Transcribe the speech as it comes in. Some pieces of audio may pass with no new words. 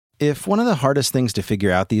If one of the hardest things to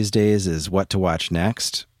figure out these days is what to watch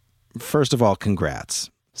next, first of all,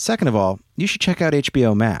 congrats. Second of all, you should check out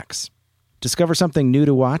HBO Max. Discover something new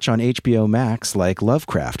to watch on HBO Max like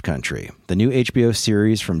Lovecraft Country, the new HBO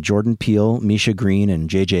series from Jordan Peele, Misha Green, and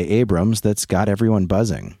J.J. Abrams that's got everyone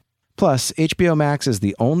buzzing. Plus, HBO Max is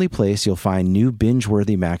the only place you'll find new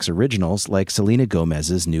binge-worthy Max originals like Selena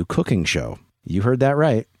Gomez's new cooking show. You heard that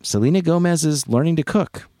right. Selena Gomez is learning to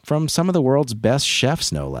cook, from some of the world's best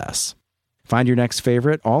chefs, no less. Find your next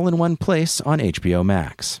favorite all in one place on HBO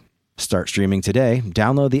Max. Start streaming today,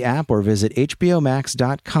 download the app, or visit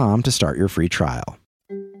hbomax.com to start your free trial.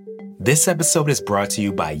 This episode is brought to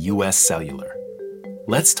you by US Cellular.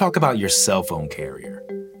 Let's talk about your cell phone carrier.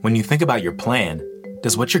 When you think about your plan,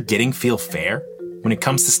 does what you're getting feel fair? When it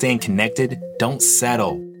comes to staying connected, don't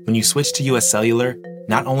settle. When you switch to US Cellular,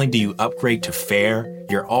 not only do you upgrade to fair,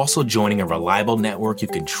 you're also joining a reliable network you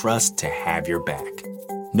can trust to have your back.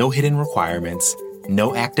 No hidden requirements,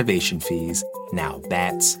 no activation fees. Now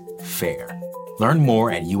that's fair. Learn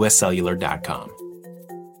more at uscellular.com.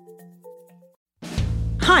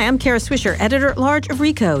 Hi, I'm Kara Swisher, editor-at-large of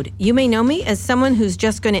Recode. You may know me as someone who's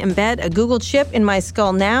just going to embed a Google chip in my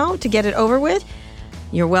skull now to get it over with.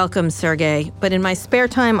 You're welcome, Sergey. But in my spare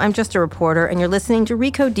time, I'm just a reporter, and you're listening to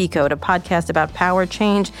Recode Decode, a podcast about power,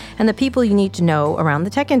 change, and the people you need to know around the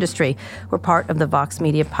tech industry. We're part of the Vox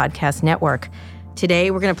Media Podcast Network.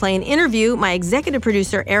 Today, we're going to play an interview my executive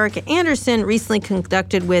producer, Erica Anderson, recently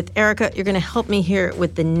conducted with. Erica, you're going to help me here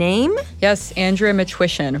with the name? Yes, Andrea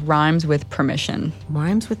Matwyshyn, rhymes with permission.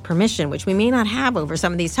 Rhymes with permission, which we may not have over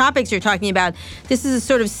some of these topics you're talking about. This is a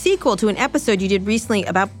sort of sequel to an episode you did recently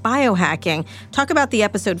about biohacking. Talk about the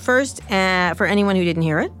episode first for anyone who didn't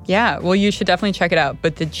hear it. Yeah, well, you should definitely check it out.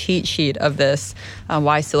 But the cheat sheet of this,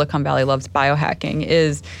 why Silicon Valley loves biohacking,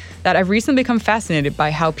 is that I've recently become fascinated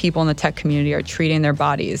by how people in the tech community are treating their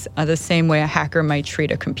bodies the same way a hacker might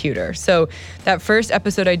treat a computer. So that first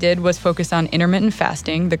episode I did was focused on intermittent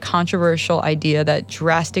fasting, the controversial idea that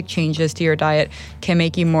drastic changes to your diet can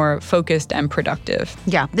make you more focused and productive.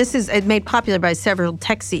 Yeah, this is made popular by several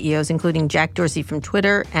tech CEOs, including Jack Dorsey from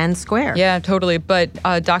Twitter and Square. Yeah, totally. But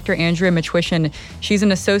Dr. Andrea Matwyshyn, she's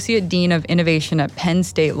an associate dean of innovation at Penn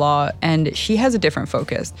State Law, and she has a different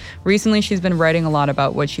focus. Recently, she's been writing a lot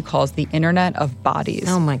about what she calls the Internet of Bodies.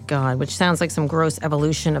 Oh my God, which sounds like some gross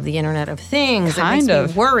evolution of the Internet of Things. Kind it of.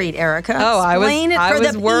 Makes me worried, Erica. Oh, Explain I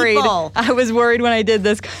was worried. People. I was worried when I did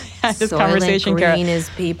this conversation, Kara. Green is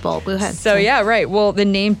people. Go ahead. So yeah, right. Well, the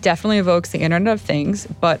name definitely evokes the Internet of Things,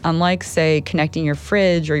 but unlike, say, connecting your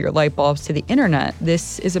fridge or your light bulbs to the Internet,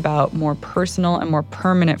 this is about more personal and more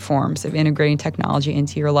permanent forms of integrating technology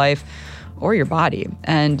into your life or your body.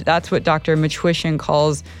 And that's what Dr. Matwyshyn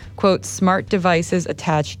calls, quote, smart devices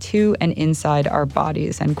attached to and inside our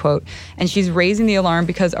bodies, end quote. And she's raising the alarm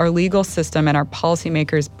because our legal system and our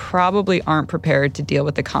policymakers probably aren't prepared to deal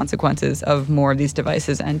with the consequences of more of these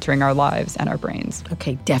devices entering our lives and our brains.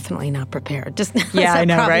 Okay, definitely not prepared. Just yeah, I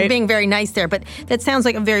know, right? Being very nice there, but that sounds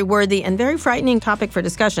like a very worthy and very frightening topic for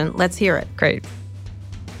discussion. Let's hear it. Great.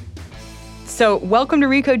 So welcome to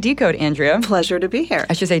Recode Decode, Andrea. Pleasure to be here.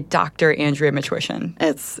 I should say Dr. Andrea Matwyshyn.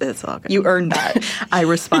 It's all good. You earned that. I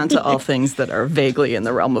respond to all things that are vaguely in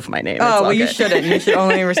the realm of my name. Oh, well, you shouldn't. You should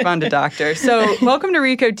only respond to doctor. So welcome to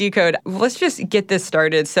Recode Decode. Let's just get this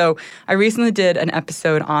started. So I recently did an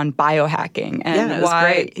episode on biohacking. And yeah, it was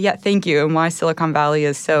great. Yeah, thank you. And why Silicon Valley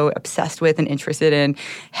is so obsessed with and interested in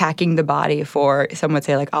hacking the body for, some would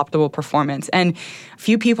say, like optimal performance. And a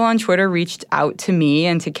few people on Twitter reached out to me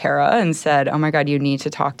and to Kara and said, oh my God, you need to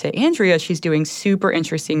talk to Andrea. She's doing super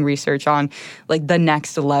interesting research on like the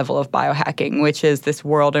next level of biohacking, which is this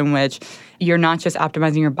world in which you're not just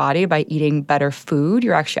optimizing your body by eating better food,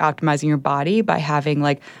 you're actually optimizing your body by having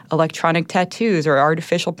like electronic tattoos or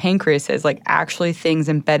artificial pancreases, like actually things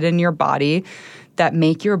embedded in your body that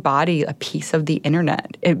make your body a piece of the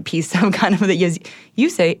internet, a piece of kind of the, you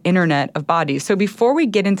say, internet of bodies. So before we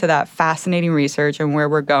get into that fascinating research and where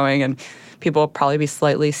we're going, and people will probably be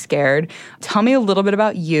slightly scared, tell me a little bit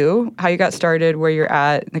about you, how you got started, where you're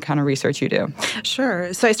at, the kind of research you do.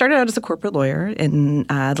 Sure. So I started out as a corporate lawyer in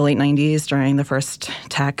the late 90s during the first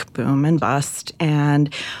tech boom and bust.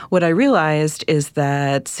 And what I realized is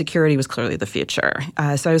that security was clearly the future.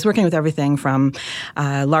 So I was working with everything from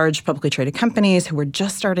large publicly traded companies who were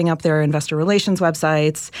just starting up their investor relations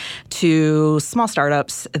websites to small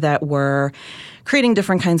startups that were creating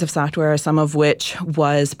different kinds of software, some of which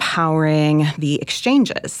was powering the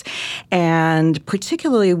exchanges. And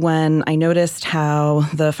particularly when I noticed how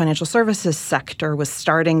the financial services sector was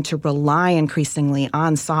starting to rely increasingly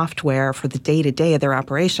on software for the day-to-day of their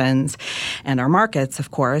operations and our markets,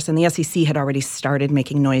 of course, and the SEC had already started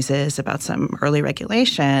making noises about some early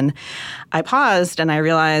regulation, I paused and I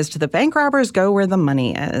realized the bank robbers go where the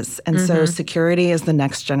money is. And so security is the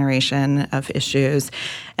next generation of issues.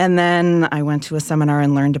 And then I went to a seminar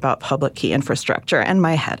and learned about public key infrastructure, and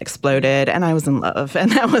my head exploded, and I was in love,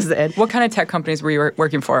 and that was it. What kind of tech companies were you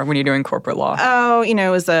working for when you were doing corporate law? Oh, it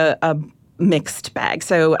was a mixed bag.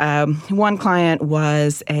 So one client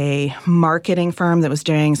was a marketing firm that was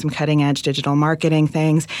doing some cutting-edge digital marketing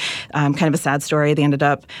things. Kind of a sad story. They ended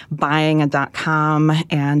up buying a .com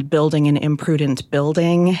and building an imprudent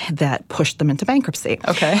building that pushed them into bankruptcy.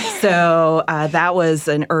 Okay. So that was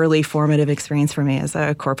an early formative experience for me as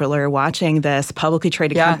a corporate lawyer, watching this publicly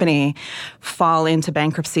traded company fall into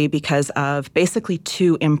bankruptcy because of basically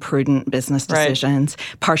two imprudent business decisions,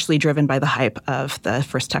 partially driven by the hype of the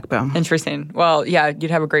first tech boom. Interesting. Well, yeah, you'd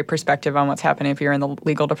have a great perspective on what's happening if you're in the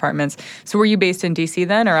legal departments. So were you based in D.C.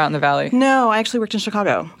 then or out in the Valley? No, I actually worked in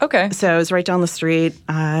Chicago. Okay. So I was right down the street,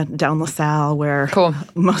 down LaSalle, where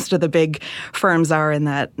most of the big firms are in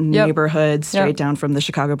that neighborhood, straight down from the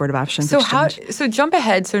Chicago Board of Options Exchange. So jump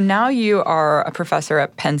ahead. So now you are a professor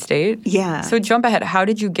at Penn State. Yeah. So jump ahead. How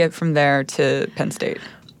did you get from there to Penn State?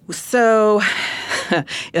 So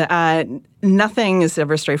nothing is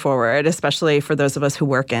ever straightforward, especially for those of us who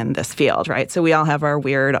work in this field, right? So we all have our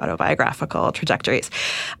weird autobiographical trajectories.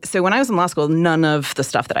 So when I was in law school, none of the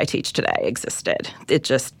stuff that I teach today existed. It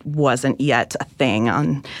just wasn't yet a thing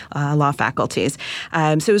on law faculties.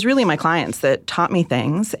 So it was really my clients that taught me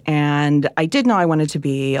things. And I did know I wanted to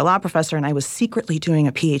be a law professor, and I was secretly doing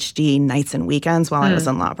a PhD nights and weekends while I was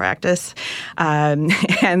in law practice.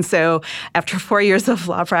 And so after 4 years of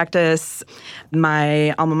law practice,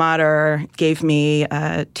 my alma mater gave me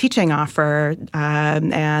a teaching offer,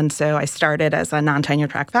 and so I started as a non-tenure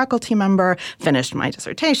track faculty member, finished my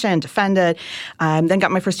dissertation, defended, then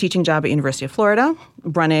got my first teaching job at University of Florida,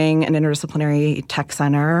 running an interdisciplinary tech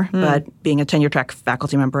center, but being a tenure track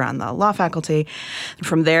faculty member on the law faculty.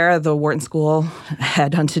 From there, the Wharton School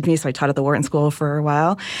headhunted me, so I taught at the Wharton School for a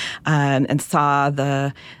while, and saw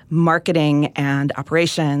the marketing and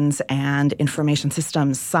operations and information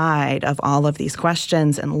systems side of all of these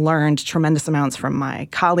questions and learned tremendous amounts from my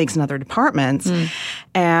colleagues in other departments.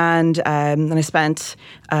 And then I spent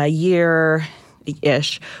a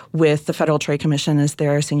year-ish with the Federal Trade Commission as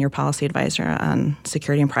their senior policy advisor on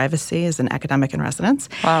security and privacy as an academic in residence.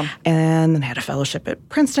 Wow. And then I had a fellowship at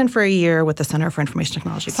Princeton for a year with the Center for Information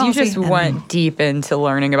Technology Policy. So you just went deep into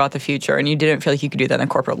learning about the future, and you didn't feel like you could do that in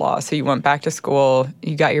corporate law. So you went back to school,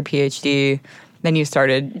 you got your PhD, then you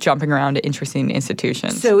started jumping around to interesting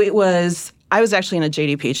institutions. So I was actually in a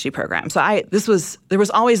JD PhD program. So there was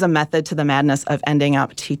always a method to the madness of ending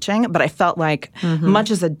up teaching, but I felt like much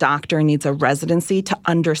as a doctor needs a residency to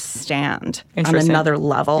understand on another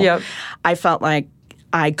level, I felt like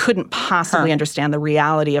I couldn't possibly understand the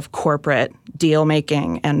reality of corporate deal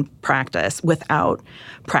making and practice without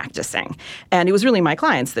practicing. And it was really my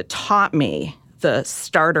clients that taught me the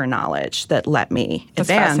starter knowledge that let me advance. That's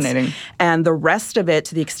fascinating. And the rest of it,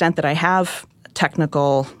 to the extent that I have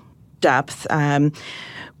technical depth,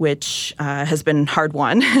 which has been hard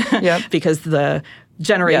won because the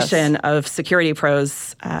generation of security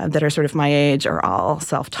pros that are sort of my age are all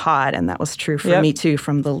self-taught, and that was true for me too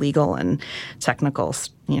from the legal and technical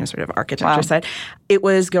sort of architecture side. It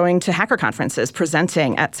was going to hacker conferences,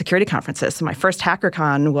 presenting at security conferences. So my first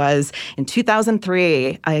HackerCon was in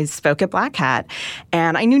 2003. I spoke at Black Hat,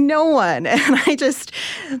 and I knew no one. And I just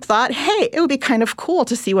thought, hey, it would be kind of cool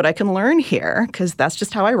to see what I can learn here, because that's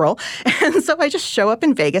just how I roll. And so I just show up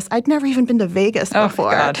in Vegas. I'd never even been to Vegas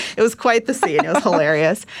before. God. It was quite the scene. It was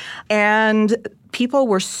hilarious. And people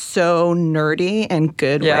were so nerdy in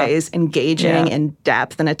good ways, engaging in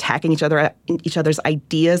depth and attacking each other's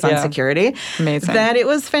ideas on security. Amazing. That it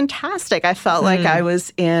was fantastic. I felt like I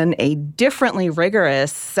was in a differently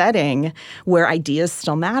rigorous setting where ideas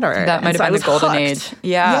still mattered. That might have been the golden age.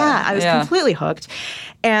 Yeah, I was completely hooked.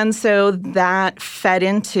 And so that fed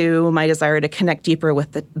into my desire to connect deeper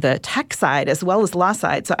with the tech side as well as law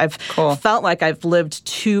side. So I've felt like I've lived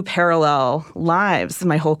two parallel lives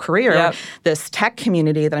my whole career. This tech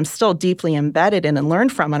community that I'm still deeply embedded in and learn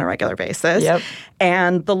from on a regular basis.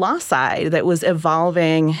 And the law side that was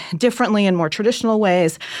evolving differently in more traditional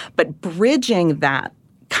ways, but bridging that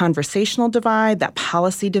conversational divide, that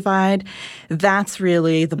policy divide, that's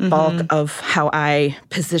really the bulk of how I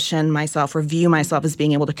position myself or view myself as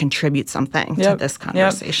being able to contribute something to this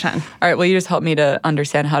conversation. All right, well, you just helped me to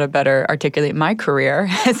understand how to better articulate my career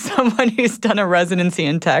as someone who's done a residency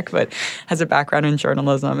in tech but has a background in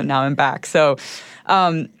journalism, and now I'm back. So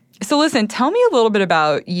listen, tell me a little bit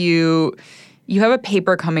about you. You have a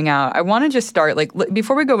paper coming out. I want to just start,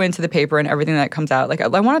 before we go into the paper and everything that comes out,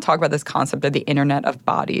 I want to talk about this concept of the Internet of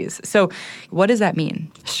Bodies. So what does that mean?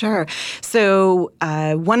 Sure. So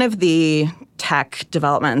one of the tech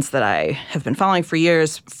developments that I have been following for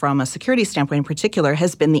years from a security standpoint in particular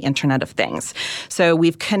has been the Internet of Things. So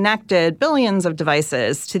we've connected billions of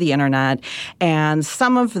devices to the Internet, and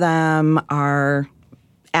some of them are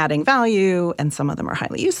adding value, and some of them are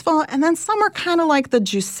highly useful, and then some are kind of like the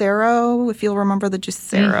Juicero, if you'll remember the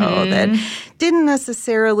Juicero, that didn't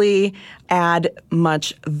necessarily add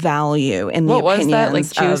much value in the opinions. What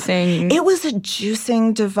was that, juicing? It was a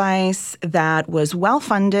juicing device that was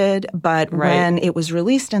well-funded, but when it was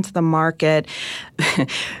released into the market,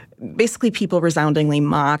 basically people resoundingly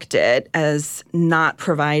mocked it as not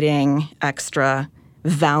providing extra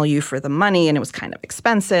value for the money, and it was kind of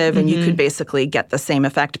expensive, and you could basically get the same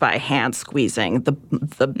effect by hand squeezing the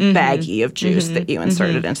baggie of juice that you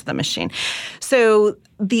inserted into the machine. So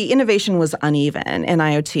the innovation was uneven in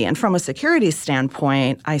IoT, and from a security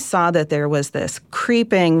standpoint, I saw that there was this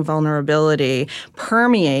creeping vulnerability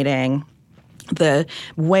permeating the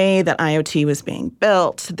way that IoT was being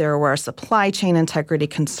built. There were supply chain integrity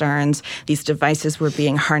concerns. These devices were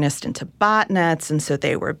being harnessed into botnets, and so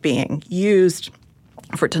they were being used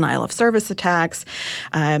for denial of service attacks,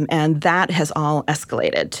 and that has all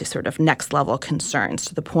escalated to sort of next-level concerns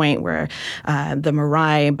to the point where the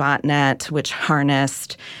Mirai botnet, which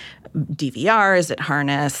harnessed DVRs, it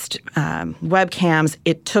harnessed webcams,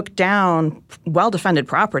 it took down well-defended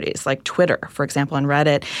properties like Twitter, for example, and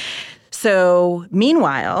Reddit. So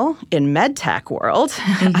meanwhile, in medtech world,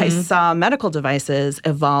 I saw medical devices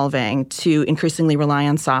evolving to increasingly rely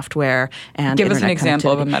on software and Give us an internet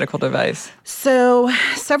example of a connectivity. medical device. So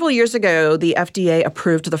several years ago, the FDA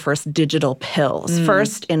approved the first digital pills,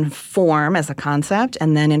 first in form as a concept,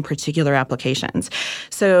 and then in particular applications.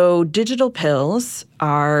 So digital pills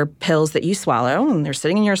are pills that you swallow, and they're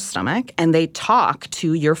sitting in your stomach, and they talk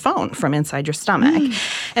to your phone from inside your stomach.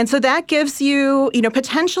 And so that gives you,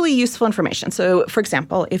 potentially useful information. So, for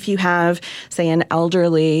example, if you have, say, an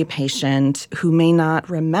elderly patient who may not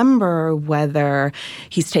remember whether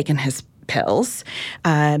he's taken his pills,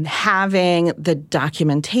 having the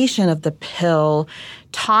documentation of the pill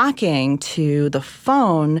talking to the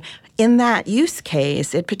phone, in that use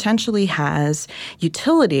case, it potentially has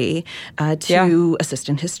utility to assist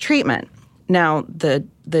in his treatment. Now,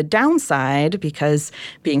 the downside, because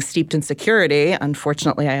being steeped in security,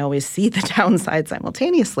 unfortunately, I always see the downside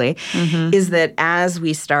simultaneously, is that as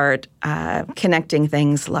we start connecting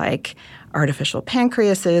things like artificial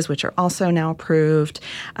pancreases, which are also now approved,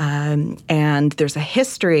 and there's a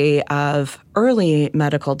history of early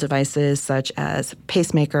medical devices such as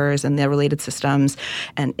pacemakers and their related systems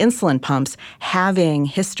and insulin pumps having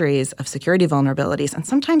histories of security vulnerabilities, and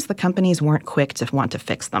sometimes the companies weren't quick to want to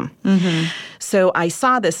fix them. So I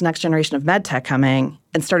saw this next generation of medtech coming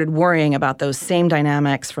and started worrying about those same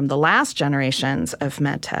dynamics from the last generations of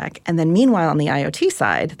medtech. And then meanwhile, on the IoT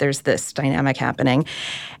side, there's this dynamic happening.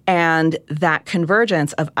 And that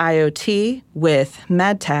convergence of IoT with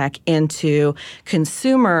medtech into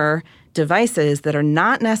consumer devices that are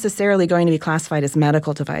not necessarily going to be classified as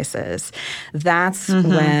medical devices, that's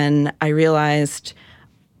when I realized,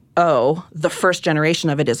 the first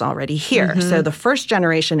generation of it is already here. So the first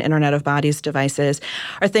generation Internet of Bodies devices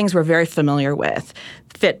are things we're very familiar with.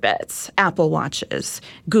 Fitbits, Apple Watches,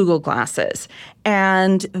 Google Glasses.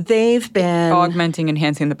 And they've been Augmenting,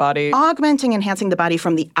 enhancing the body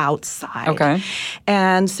from the outside. Okay.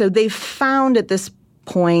 And so they've found at this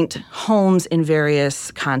point homes in various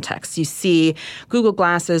contexts. You see Google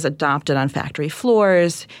Glasses adopted on factory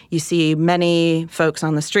floors. You see many folks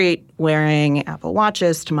on the street wearing Apple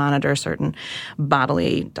Watches to monitor certain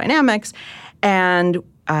bodily dynamics. And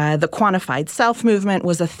the quantified self movement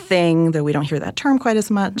was a thing, though we don't hear that term quite as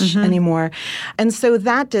much anymore. And so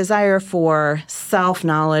that desire for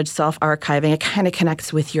self-knowledge, self-archiving, it kind of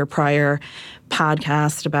connects with your prior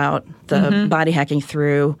podcast about the body hacking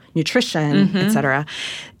through nutrition, et cetera.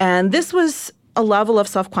 And this was a level of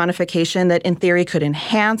self-quantification that in theory could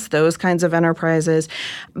enhance those kinds of enterprises.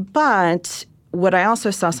 But what I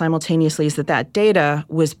also saw simultaneously is that data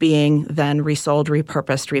was being then resold,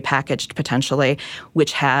 repurposed, repackaged potentially,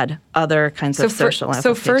 which had other kinds of social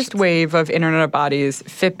applications. So first wave of Internet of Bodies,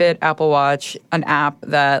 Fitbit, Apple Watch, an app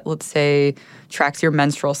that, let's say, tracks your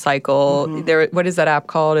menstrual cycle. What is that app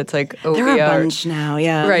called? It's like OVR. There are a bunch now,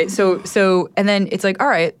 yeah. Right. So and then it's like, all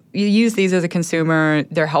right, you use these as a consumer.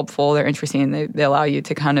 They're helpful. They're interesting. They allow you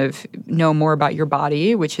to kind of know more about your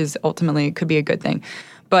body, which is ultimately could be a good thing.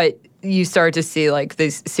 But you start to see like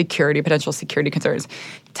these potential security concerns.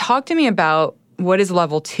 Talk to me about what is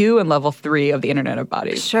level 2 and level 3 of the Internet of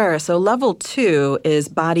Bodies? Sure. So level 2 is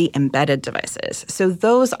body-embedded devices. So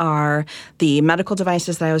those are the medical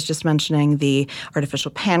devices that I was just mentioning, the artificial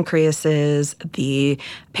pancreases, the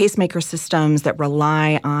pacemaker systems that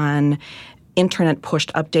rely on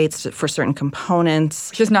internet-pushed updates for certain components.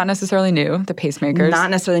 Which is not necessarily new, the pacemakers. Not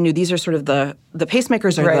necessarily new. These are sort of the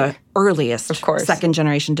pacemakers are the earliest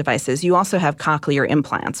second-generation devices. You also have cochlear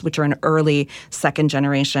implants, which are an early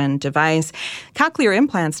second-generation device. Cochlear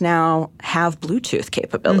implants now have Bluetooth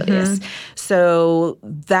capabilities. So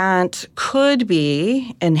that could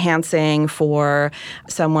be enhancing for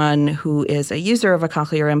someone who is a user of a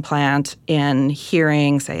cochlear implant in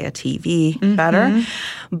hearing, say, a TV better.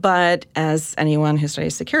 But as anyone who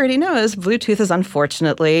studies security knows, Bluetooth is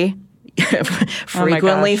unfortunately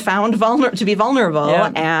frequently found to be vulnerable,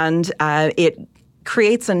 and it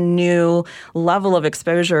creates a new level of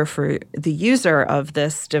exposure for the user of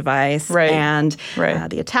this device. And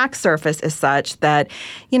the attack surface is such that,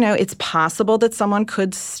 it's possible that someone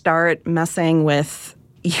could start messing with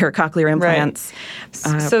your cochlear implants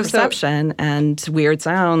perception and weird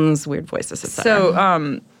sounds, weird voices,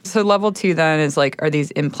 etc. So level 2 then is like, are these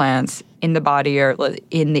implants in the body or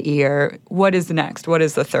in the ear? What is the next? What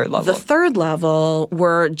is the third level? The third level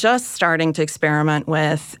we're just starting to experiment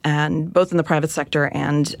with, and both in the private sector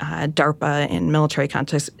and DARPA in military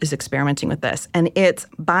context is experimenting with this. And it's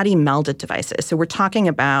body-melded devices. So we're talking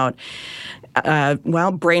about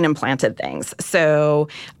brain-implanted things. So,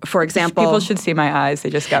 for example... People should see my eyes. They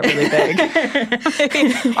just got really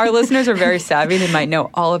big. Our listeners are very savvy. They might know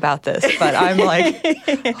all about this, but I'm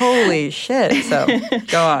like, holy shit. So,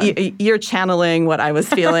 go on. You're channeling what I was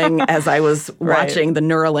feeling as I was watching the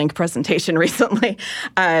Neuralink presentation recently.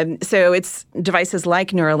 So it's devices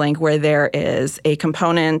like Neuralink where there is a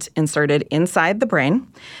component inserted inside the brain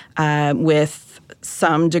with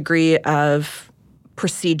some degree of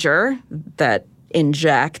procedure that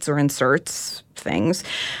injects or inserts things.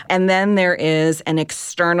 And then there is an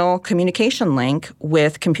external communication link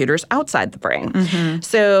with computers outside the brain.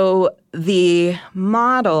 So the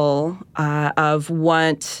model of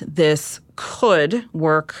what this could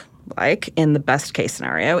work like in the best case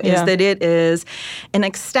scenario is that it is an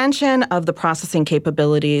extension of the processing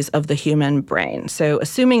capabilities of the human brain. So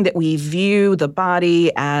assuming that we view the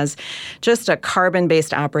body as just a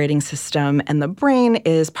carbon-based operating system and the brain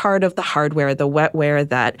is part of the hardware, the wetware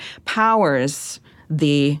that powers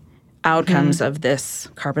the outcomes of this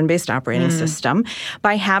carbon-based operating system.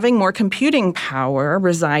 By having more computing power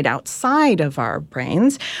reside outside of our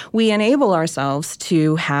brains, we enable ourselves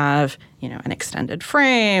to have, an extended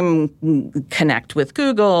frame, connect with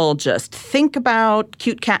Google, just think about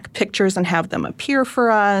cute cat pictures and have them appear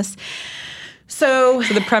for us. So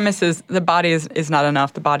the premise is the body is not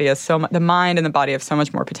enough. The body has the mind and the body have so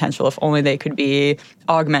much more potential if only they could be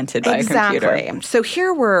augmented by a computer. Exactly. So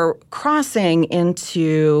here we're crossing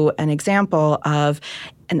into an example of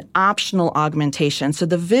an optional augmentation. So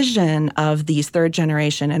the vision of these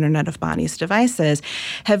third-generation Internet of Bodies devices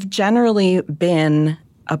have generally been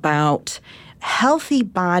about healthy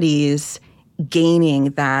bodies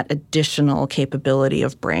gaining that additional capability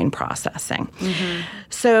of brain processing.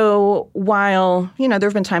 So while, there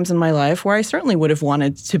have been times in my life where I certainly would have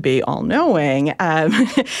wanted to be all-knowing, the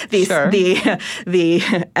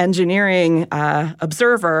engineering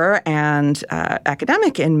observer and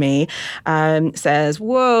academic in me says,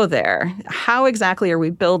 whoa there, how exactly are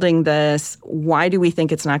we building this? Why do we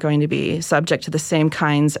think it's not going to be subject to the same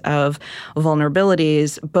kinds of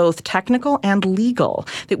vulnerabilities, both technical and legal,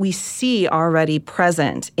 that we see already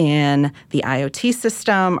present in the IoT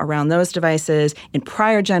system around those devices, in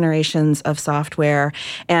prior generations of software,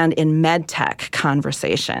 and in medtech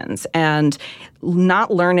conversations. And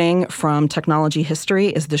not learning from technology history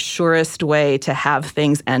is the surest way to have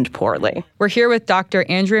things end poorly. We're here with Dr.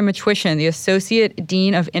 Andrea Matwyshyn, the Associate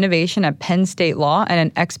Dean of Innovation at Penn State Law and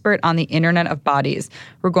an expert on the Internet of Bodies.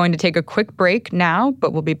 We're going to take a quick break now,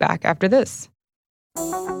 but we'll be back after this.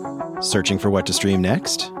 Searching for what to stream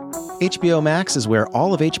next? HBO Max is where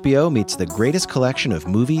all of HBO meets the greatest collection of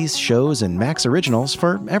movies, shows, and Max originals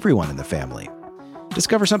for everyone in the family.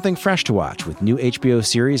 Discover something fresh to watch with new HBO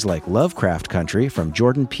series like Lovecraft Country from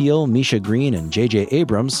Jordan Peele, Misha Green, and J.J.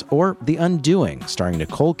 Abrams, or The Undoing, starring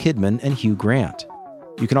Nicole Kidman and Hugh Grant.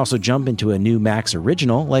 You can also jump into a new Max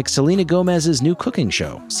original like Selena Gomez's new cooking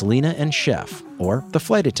show, Selena and Chef, or The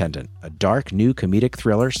Flight Attendant, a dark new comedic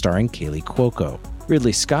thriller starring Kaylee Cuoco.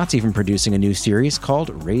 Ridley Scott's even producing a new series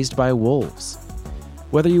called Raised by Wolves.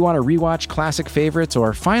 Whether you want to rewatch classic favorites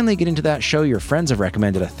or finally get into that show your friends have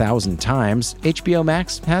recommended 1,000 times, HBO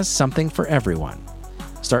Max has something for everyone.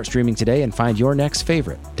 Start streaming today and find your next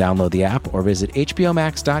favorite. Download the app or visit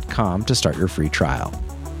hbomax.com to start your free trial.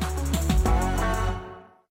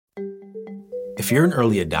 If you're an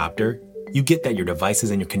early adopter, you get that your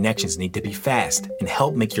devices and your connections need to be fast and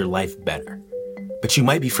help make your life better. But you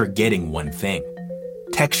might be forgetting one thing.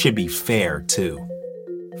 Tech should be fair, too.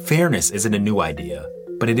 Fairness isn't a new idea,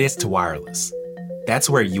 but it is to wireless. That's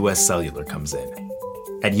where US Cellular comes in.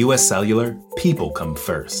 At US Cellular, people come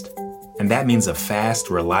first. And that means a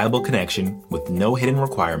fast, reliable connection with no hidden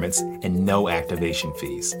requirements and no activation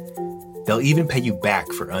fees. They'll even pay you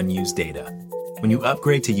back for unused data. When you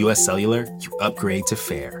upgrade to US Cellular, you upgrade to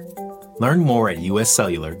fair. Learn more at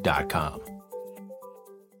uscellular.com.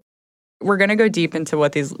 We're going to go deep into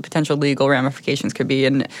what these potential legal ramifications could be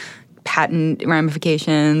and patent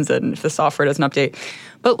ramifications and if the software doesn't update.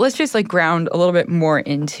 But let's just ground a little bit more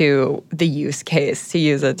into the use case, to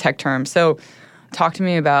use a tech term. So talk to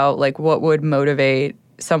me about what would motivate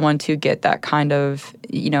someone to get that kind of,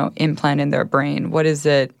 implant in their brain. What is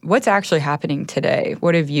it? What's actually happening today?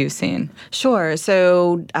 What have you seen? Sure.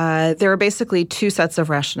 So there are basically two sets of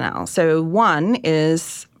rationale. So one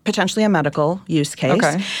is potentially a medical use case.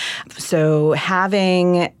 Okay. So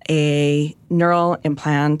having a neural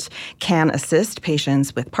implant can assist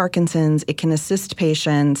patients with Parkinson's. It can assist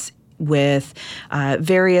patients with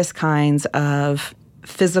various kinds of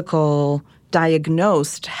physical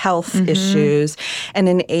diagnosed health issues and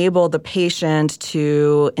enable the patient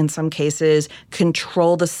to, in some cases,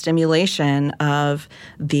 control the stimulation of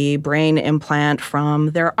the brain implant from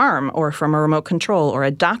their arm or from a remote control, or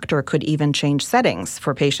a doctor could even change settings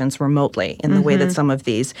for patients remotely in the way that some of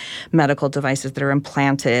these medical devices that are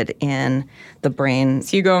implanted in the brain.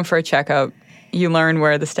 So you go in for a checkup, you learn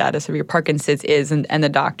where the status of your Parkinson's is, and the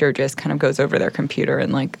doctor just kind of goes over their computer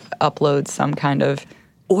and uploads some kind of...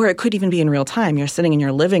 Or it could even be in real time. You're sitting in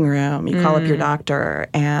your living room, you call up your doctor,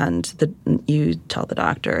 and you tell the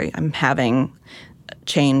doctor, I'm having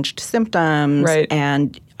changed symptoms, right.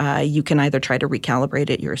 And you can either try to recalibrate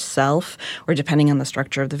it yourself, or depending on the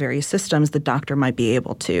structure of the various systems, the doctor might be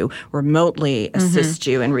able to remotely assist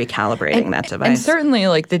you in recalibrating that device. And certainly,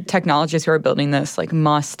 the technologists who are building this,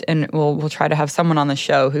 must, and we'll try to have someone on the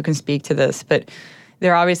show who can speak to this, but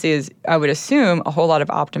there obviously is, I would assume, a whole lot of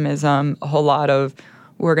optimism, a whole lot of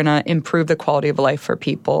we're going to improve the quality of life for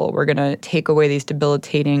people. We're going to take away these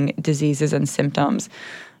debilitating diseases and symptoms.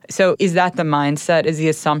 So is that the mindset? Is the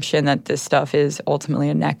assumption that this stuff is ultimately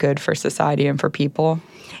a net good for society and for people?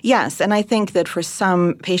 Yes, and I think that for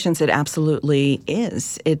some patients it absolutely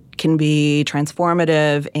is. It can be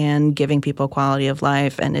transformative in giving people quality of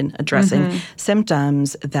life and in addressing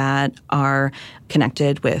symptoms that are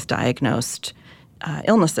connected with diagnosed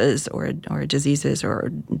illnesses or diseases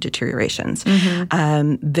or deteriorations.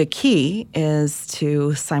 The key is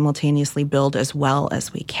to simultaneously build as well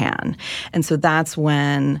as we can. And so that's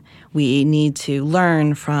when we need to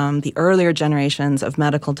learn from the earlier generations of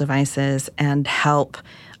medical devices and help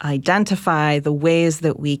identify the ways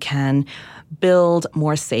that we can build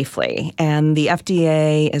more safely. And the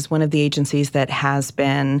FDA is one of the agencies that has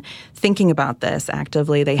been thinking about this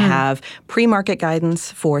actively. They have pre-market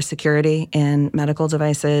guidance for security in medical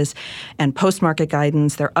devices and post-market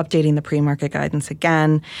guidance. They're updating the pre-market guidance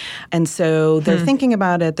again. And so they're thinking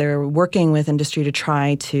about it. They're working with industry to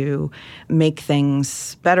try to make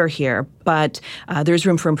things better here. But there's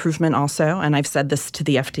room for improvement also, and I've said this to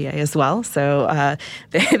the FDA as well, so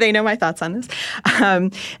they know my thoughts on this.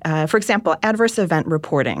 For example, adverse event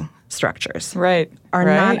reporting structures are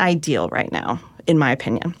not ideal right now, in my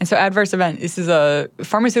opinion. And so adverse event,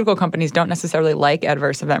 pharmaceutical companies don't necessarily like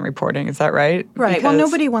adverse event reporting, is that right? Right. Because, well,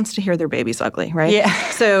 nobody wants to hear their baby's ugly, right? Yeah.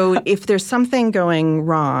 So if there's something going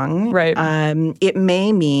wrong, it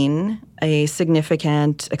may mean a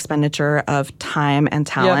significant expenditure of time and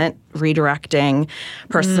talent redirecting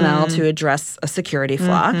personnel to address a security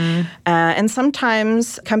flaw. And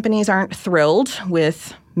sometimes companies aren't thrilled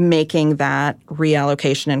with making that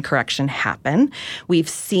reallocation and correction happen. We've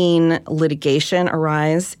seen litigation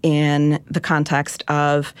arise in the context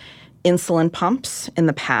of insulin pumps in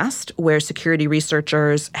the past, where security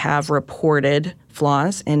researchers have reported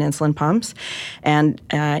flaws in insulin pumps. And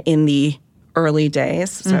in the early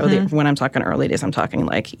days. So when I'm talking early days, I'm talking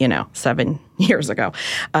 7 years ago.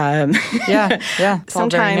 Yeah.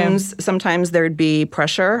 Sometimes there'd be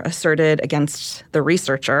pressure asserted against the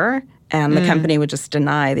researcher, and the company would just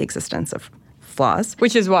deny the existence of flaws.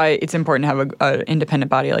 Which is why it's important to have an independent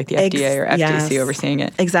body like the FDA or FTC overseeing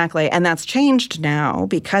it. Exactly. And that's changed now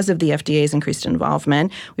because of the FDA's increased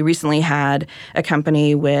involvement. We recently had a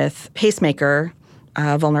company with pacemaker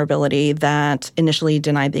vulnerability that initially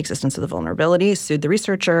denied the existence of the vulnerability, sued the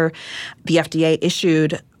researcher. The FDA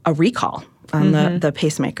issued a recall on the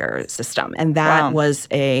pacemaker system. And that was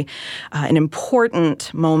an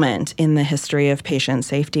important moment in the history of patient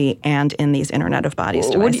safety and in these Internet of Bodies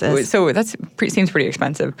devices. So that seems pretty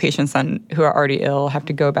expensive. Patients who are already ill have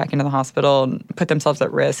to go back into the hospital and put themselves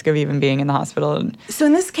at risk of even being in the hospital. So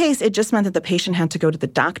in this case, it just meant that the patient had to go to the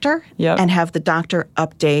doctor and have the doctor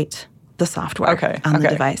update the software on the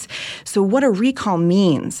device. So what a recall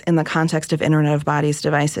means in the context of Internet of Bodies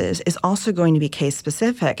devices is also going to be case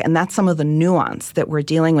specific, and that's some of the nuance that we're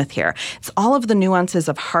dealing with here. It's all of the nuances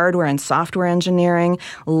of hardware and software engineering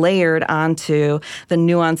layered onto the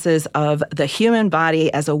nuances of the human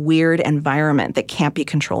body as a weird environment that can't be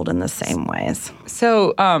controlled in the same ways.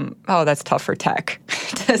 So, that's tough for tech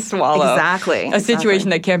to swallow. Exactly. A situation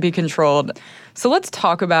that can't be controlled. So let's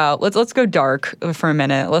talk about, let's go dark for a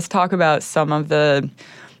minute. Let's talk about some of the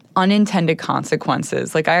unintended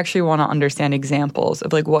consequences. I actually want to understand examples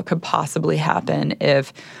of what could possibly happen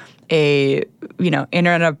if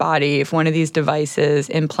Internet of Body, if one of these devices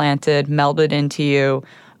implanted, melded into you,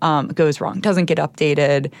 goes wrong, doesn't get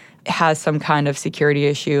updated, has some kind of security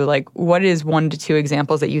issue. What is 1 to 2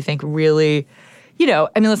 examples that you think really...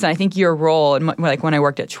 listen, I think your role, when I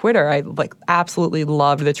worked at Twitter, I absolutely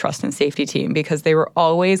loved the trust and safety team because they were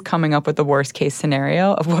always coming up with the worst case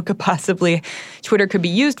scenario of what could possibly Twitter could be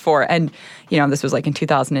used for. And, this was in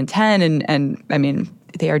 2010 and I mean,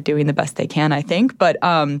 they are doing the best they can, I think. But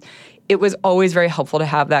it was always very helpful to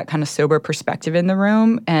have that kind of sober perspective in the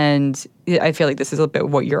room. And I feel like this is a bit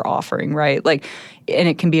what you're offering, right? And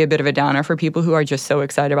it can be a bit of a downer for people who are just so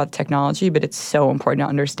excited about the technology, but it's so important to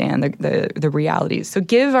understand the realities. So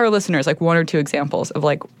give our listeners 1 or 2 examples of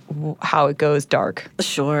how it goes dark.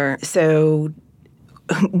 Sure. So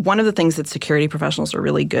one of the things that security professionals are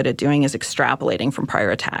really good at doing is extrapolating from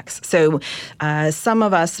prior attacks. So some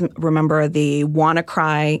of us remember the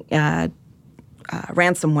WannaCry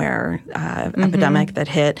ransomware epidemic that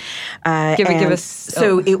hit. Give us.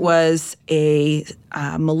 So it was a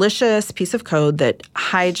malicious piece of code that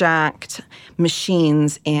hijacked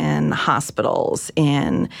machines in hospitals,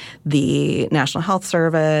 in the National Health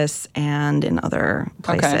Service, and in other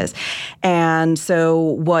places. Okay. And so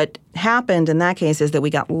what happened in that case is that we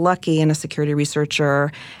got lucky, and a security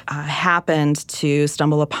researcher happened to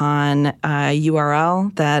stumble upon a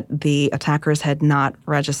URL that the attackers had not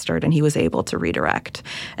registered, and he was able to redirect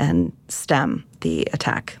and stem the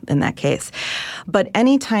attack in that case. But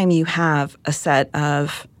anytime you have a set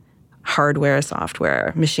of hardware,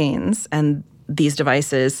 software, machines, and these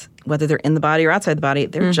devices, whether they're in the body or outside the body,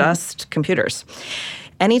 they're just computers.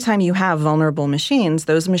 Anytime you have vulnerable machines,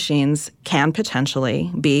 those machines can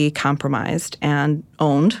potentially be compromised and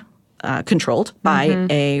owned, controlled by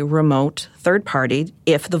a remote third party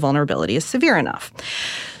if the vulnerability is severe enough.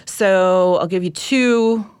 So I'll give you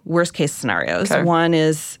 2 worst-case scenarios. Okay. One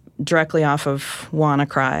is directly off of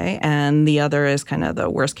WannaCry, and the other is kind of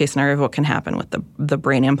the worst-case scenario of what can happen with the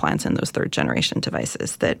brain implants in those third-generation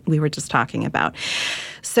devices that we were just talking about.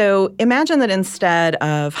 So imagine that instead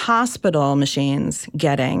of hospital machines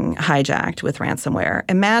getting hijacked with ransomware,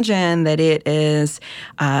 imagine that it is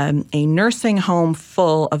a nursing home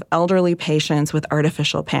full of elderly patients with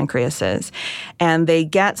artificial pancreases, and they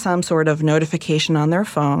get some sort of notification on their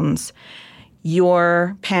phones.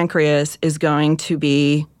 Your pancreas is going to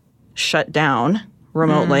be shut down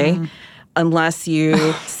remotely unless you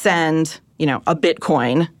send, a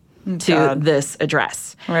Bitcoin to this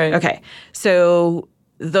address. Right. Okay. So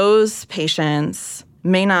those patients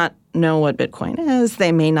may not know what Bitcoin is.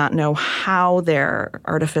 They may not know how their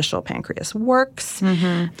artificial pancreas works.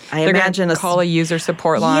 They're going to call a user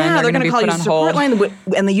support line. Yeah, they're going to call a user support line.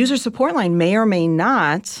 And the user support line may or may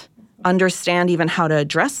not understand even how to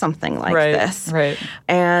address something like this. Right.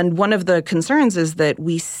 And one of the concerns is that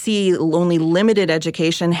we see only limited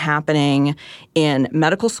education happening in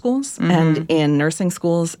medical schools and in nursing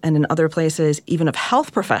schools and in other places, even of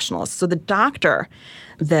health professionals. So the doctor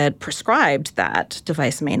that prescribed that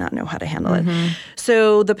device may not know how to handle it.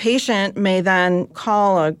 So the patient may then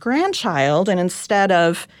call a grandchild, and instead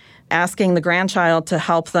of asking the grandchild to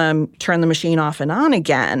help them turn the machine off and on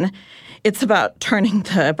again, It's about turning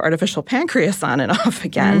the artificial pancreas on and off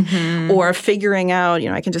again, or figuring out,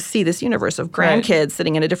 I can just see this universe of grandkids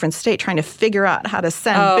sitting in a different state trying to figure out how to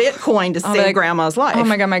send Bitcoin to save grandma's life. Oh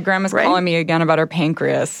my God, my grandma's calling me again about her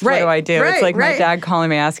pancreas. What do I do? It's like my dad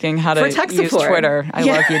calling me asking how to use Twitter. I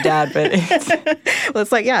love you, Dad, but well,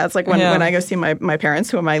 it's like when I go see my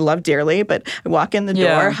parents, whom I love dearly, but I walk in the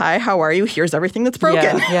door, hi, how are you? Here's everything that's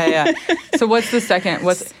broken. Yeah. So what's the second?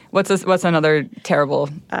 What's another terrible?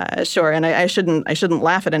 Sure, and I shouldn't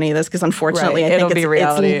laugh at any of this because unfortunately I think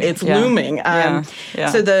it's looming.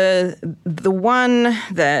 So the one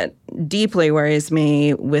that deeply worries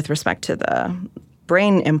me with respect to the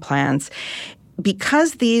brain implants,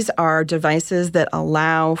 because these are devices that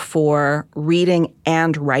allow for reading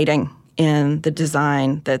and writing in the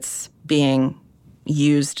design that's being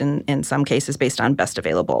used in some cases based on best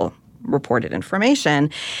available reported information,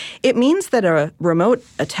 it means that a remote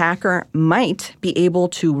attacker might be able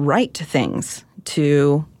to write things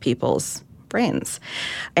to people's brains.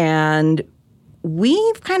 And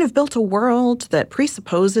we've kind of built a world that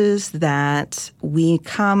presupposes that we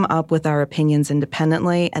come up with our opinions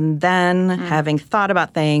independently, and then, having thought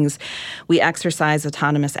about things, we exercise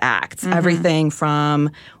autonomous acts. Everything from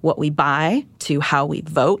what we buy to how we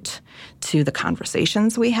vote to the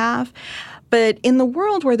conversations we have. But in the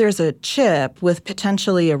world where there's a chip with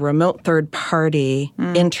potentially a remote third party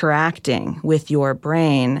interacting with your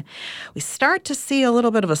brain, we start to see a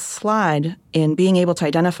little bit of a slide in being able to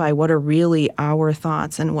identify what are really our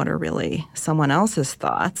thoughts and what are really someone else's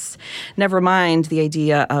thoughts. Never mind the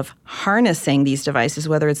idea of harnessing these devices,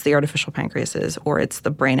 whether it's the artificial pancreases or it's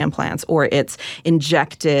the brain implants or it's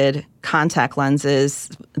injected contact lenses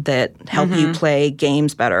that help you play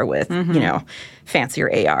games better with,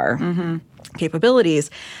 fancier AR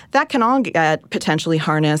capabilities. That can all get potentially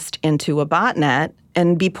harnessed into a botnet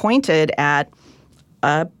and be pointed at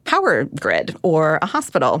a power grid or a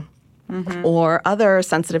hospital or other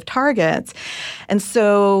sensitive targets. And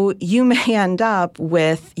so you may end up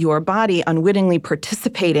with your body unwittingly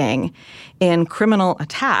participating in criminal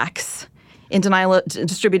attacks, in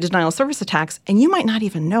distributed denial of service attacks, and you might not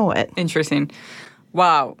even know it. Interesting.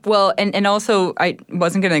 Wow. Well, and also I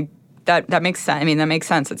wasn't going to That makes sense. I mean, that makes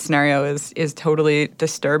sense. That scenario is totally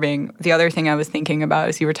disturbing. The other thing I was thinking about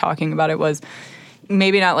as you were talking about it was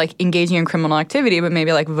maybe not like engaging in criminal activity, but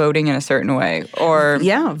maybe like voting in a certain way or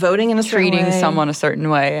voting in a certain way. Treating someone a certain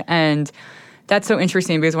way. And that's so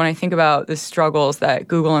interesting because when I think about the struggles that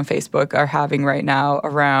Google and Facebook are having right now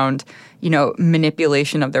around,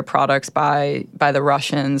 manipulation of their products by the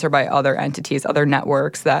Russians or by other entities, other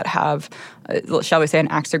networks that have, shall we say, an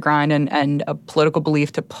axe to grind and a political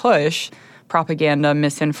belief to push propaganda,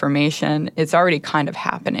 misinformation, it's already kind of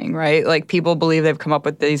happening, right? Like people believe they've come up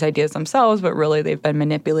with these ideas themselves, but really they've been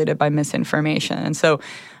manipulated by misinformation. And so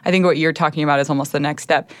I think what you're talking about is almost the next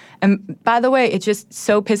step. And by the way, it just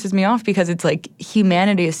so pisses me off because it's like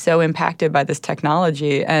humanity is so impacted by this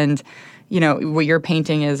technology. And, what you're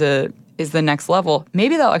painting is the next level.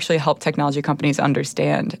 Maybe that'll actually help technology companies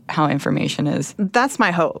understand how information is. That's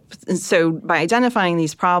my hope. So by identifying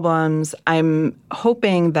these problems, I'm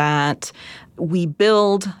hoping that we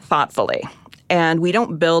build thoughtfully. And we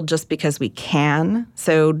don't build just because we can.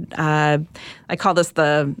 So I call this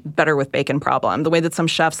the better with bacon problem, the way that some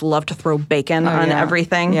chefs love to throw bacon on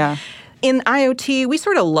everything. Yeah. In IoT, we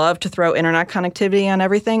sort of love to throw internet connectivity on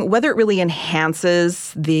everything, whether it really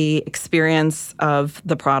enhances the experience of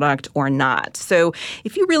the product or not. So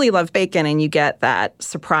if you really love bacon and you get that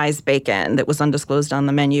surprise bacon that was undisclosed on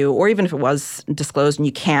the menu, or even if it was disclosed and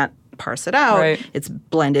you can't parse it out, it's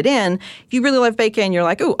blended in. If you really love bacon, you're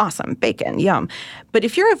like, oh, awesome, bacon, yum. But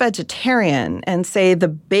if you're a vegetarian and say the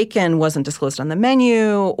bacon wasn't disclosed on the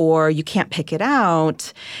menu or you can't pick it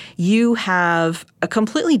out, you have a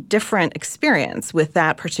completely different experience with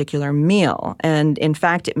that particular meal. And in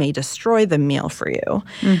fact, it may destroy the meal for you.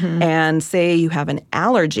 And say you have an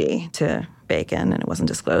allergy to bacon and it wasn't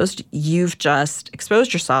disclosed, you've just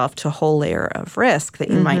exposed yourself to a whole layer of risk that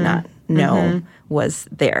you might not know was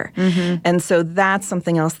there. And so that's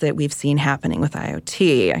something else that we've seen happening with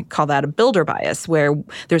IoT. I call that a builder bias, where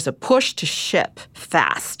there's a push to ship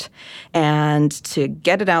fast and to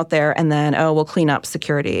get it out there, and then, we'll clean up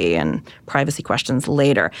security and privacy questions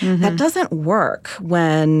later. That doesn't work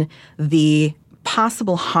when the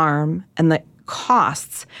possible harm and the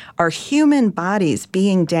costs are human bodies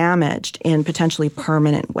being damaged in potentially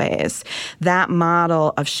permanent ways. That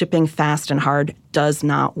model of shipping fast and hard does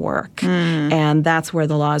not work. And that's where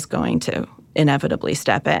the law is going to inevitably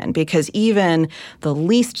step in, because even the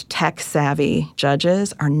least tech-savvy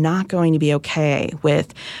judges are not going to be okay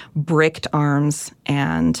with bricked arms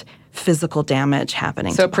and physical damage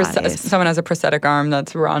happening to bodies. Someone has a prosthetic arm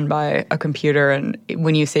that's run by a computer, and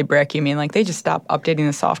when you say brick, you mean like they just stop updating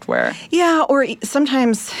the software? Yeah, or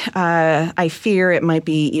sometimes I fear it might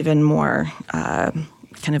be even more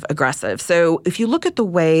kind of aggressive. So if you look at the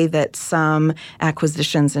way that some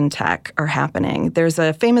acquisitions in tech are happening, there's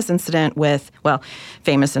a famous incident with, well,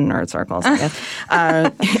 famous in nerd circles, I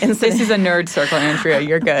guess. This is a nerd circle, Andrea.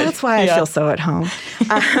 You're good. That's why I feel so at home.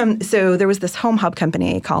 So there was this home hub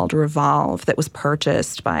company called Revolve that was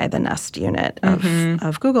purchased by the Nest unit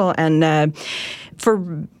of Google. And for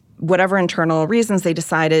whatever internal reasons, they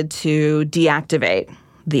decided to deactivate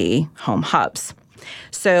the home hubs.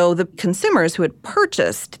 So the consumers who had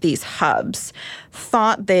purchased these hubs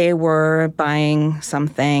thought they were buying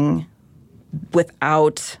something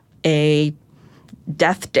without a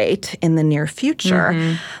death date in the near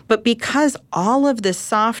future. But because all of this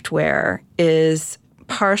software is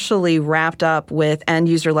partially wrapped up with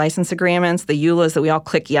end-user license agreements, the EULAs that we all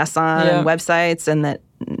click yes on websites and that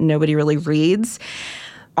nobody really reads,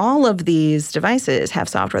 all of these devices have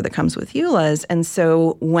software that comes with EULAs. And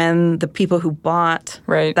so when the people who bought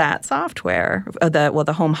that software,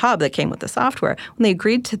 the home hub that came with the software, when they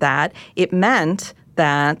agreed to that, it meant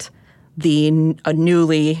that the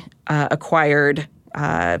newly acquired,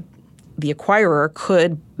 the acquirer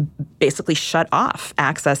could basically shut off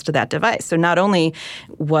access to that device. So not only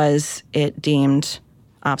was it deemed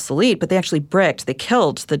obsolete, but they actually they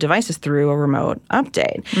killed the devices through a remote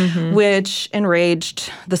update, which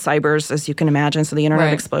enraged the cybers, as you can imagine. So the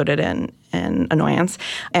internet exploded in annoyance.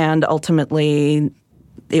 And ultimately,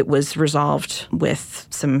 it was resolved with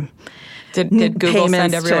some Did Google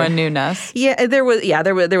send everyone new Nest? Yeah, there was.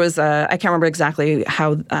 I can't remember exactly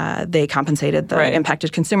how they compensated the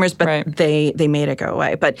impacted consumers, but they made it go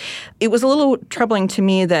away. But it was a little troubling to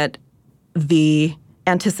me that the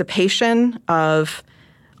anticipation of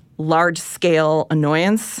large-scale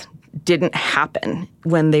annoyance didn't happen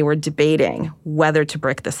when they were debating whether to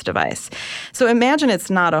brick this device. So imagine it's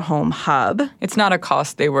not a home hub. It's not a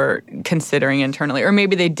cost they were considering internally. Or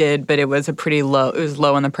maybe they did, but it was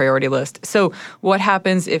low on the priority list. So what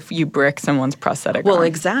happens if you brick someone's prosthetic arm? Well,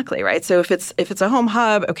 exactly, right? So if it's a home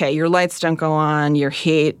hub, okay, your lights don't go on, your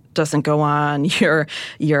heat doesn't go on, your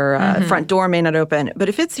front door may not open. But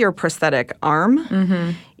if it's your prosthetic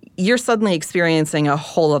arm, you're suddenly experiencing a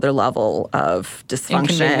whole other level of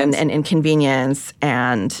dysfunction and inconvenience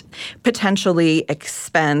and potentially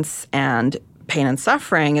expense and pain and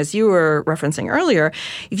suffering. As you were referencing earlier,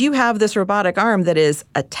 if you have this robotic arm that is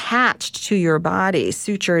attached to your body,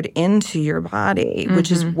 sutured into your body,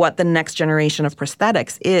 which is what the next generation of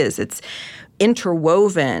prosthetics is, it's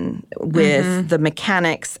interwoven with the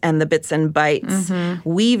mechanics and the bits and bytes,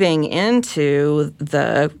 weaving into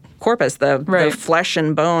the corpus, the flesh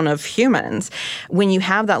and bone of humans. When you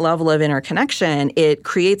have that level of interconnection, it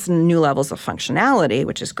creates new levels of functionality,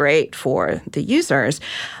 which is great for the users,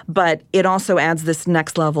 but it also adds this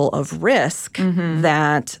next level of risk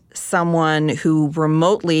that someone who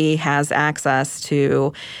remotely has access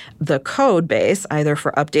to the code base, either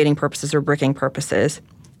for updating purposes or bricking purposes,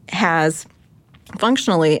 has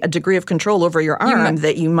functionally a degree of control over your arm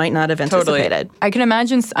that you might not have anticipated. Totally. I can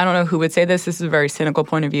imagine, I don't know who would say this. This is a very cynical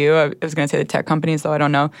point of view. I was going to say the tech companies, though I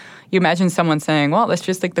don't know. You imagine someone saying, well, that's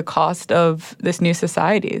just like the cost of this new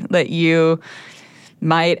society that you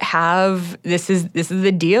might have. This is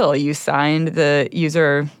the deal. You signed the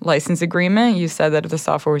user license agreement. You said that if the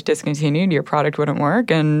software was discontinued, your product wouldn't work,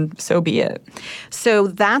 and so be it. So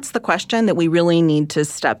that's the question that we really need to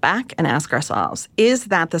step back and ask ourselves. Is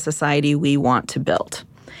that the society we want to build?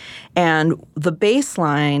 And the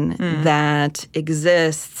baseline that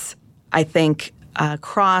exists, I think,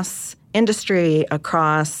 across industry,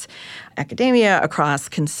 across academia, across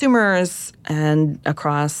consumers, and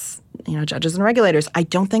across judges and regulators, I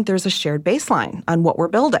don't think there's a shared baseline on what we're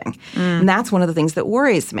building. And that's one of the things that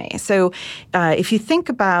worries me. So if you think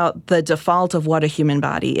about the default of what a human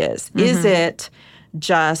body is it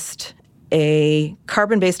just a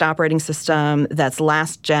carbon-based operating system that's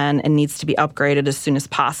last gen and needs to be upgraded as soon as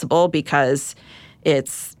possible because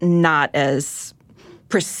it's not as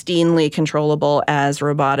pristinely controllable as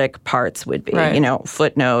robotic parts would be?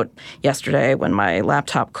 Footnote, yesterday when my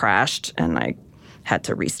laptop crashed and I had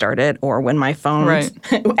to restart it, or when my phone's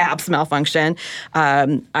apps malfunction.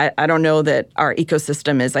 I don't know that our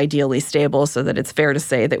ecosystem is ideally stable so that it's fair to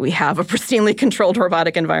say that we have a pristinely controlled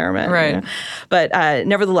robotic environment. Right. But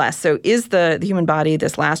nevertheless, so is the human body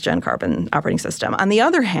this last-gen carbon operating system? On the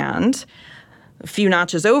other hand, a few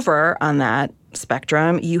notches over on that,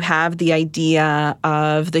 spectrum, you have the idea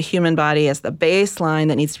of the human body as the baseline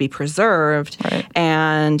that needs to be preserved. Right.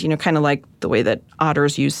 And, kind of like the way that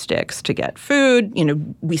otters use sticks to get food,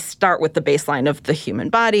 we start with the baseline of the human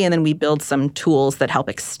body, and then we build some tools that help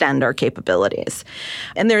extend our capabilities.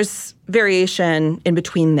 And there's variation in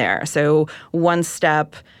between there. So one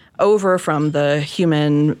step over from the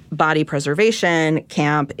human body preservation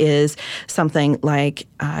camp is something like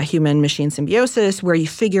human-machine symbiosis, where you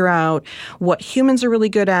figure out what humans are really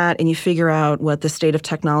good at and you figure out what the state of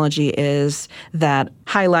technology is that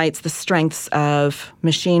highlights the strengths of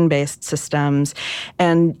machine-based systems,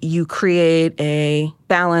 and you create a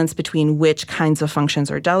balance between which kinds of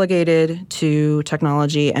functions are delegated to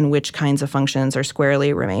technology and which kinds of functions are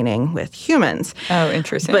squarely remaining with humans. Oh,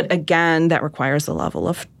 interesting. But again, that requires a level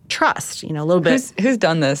of trust, a little bit. Who's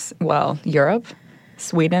done this well? Europe?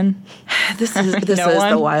 Sweden? This is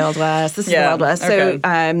the Wild West. This is the Wild West. Okay.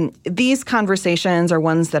 So these conversations are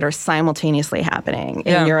ones that are simultaneously happening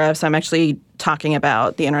in Europe. So I'm actually talking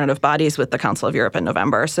about the Internet of Bodies with the Council of Europe in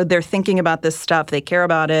November. So they're thinking about this stuff. They care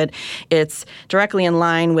about it. It's directly in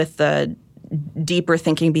line with the deeper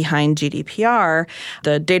thinking behind GDPR,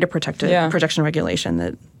 the data protection regulation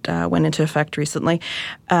that went into effect recently.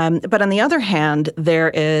 But on the other hand,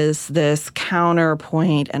 there is this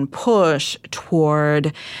counterpoint and push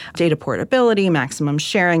toward data portability, maximum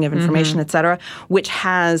sharing of information, et cetera, which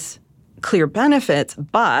has clear benefits,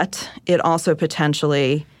 but it also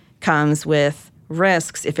potentially comes with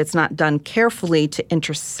risks if it's not done carefully to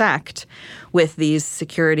intersect with these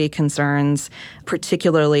security concerns,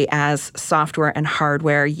 particularly as software and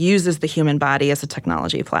hardware uses the human body as a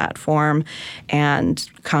technology platform and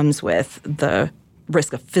comes with the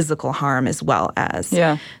risk of physical harm as well as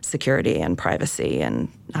security and privacy and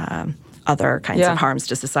other kinds of harms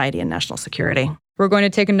to society and national security. We're going to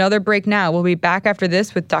take another break now. We'll be back after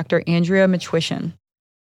this with Dr. Andrea Matwyshyn.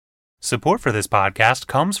 Support for this podcast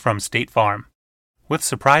comes from State Farm. With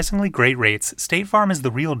surprisingly great rates, State Farm is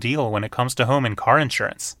the real deal when it comes to home and car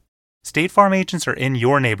insurance. State Farm agents are in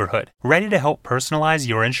your neighborhood, ready to help personalize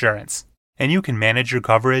your insurance. And you can manage your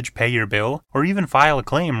coverage, pay your bill, or even file a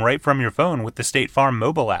claim right from your phone with the State Farm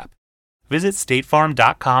mobile app. Visit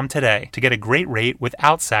statefarm.com today to get a great rate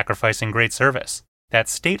without sacrificing great service.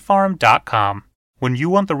 That's statefarm.com. When you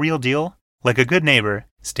want the real deal, like a good neighbor,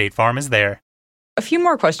 State Farm is there. A few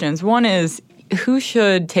more questions. One is, who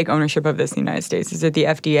should take ownership of this in the United States? Is it the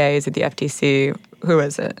FDA? Is it the FTC? Who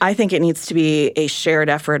is it? I think it needs to be a shared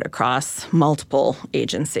effort across multiple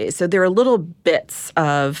agencies. So there are little bits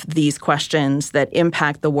of these questions that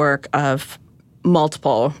impact the work of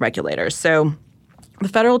multiple regulators. So the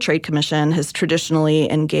Federal Trade Commission has traditionally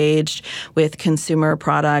engaged with consumer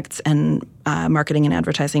products and marketing and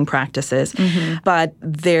advertising practices, but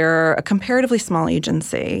they're a comparatively small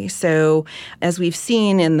agency. So as we've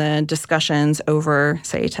seen in the discussions over,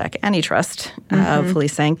 say, tech antitrust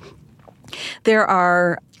policing, there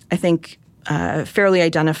are, I think, fairly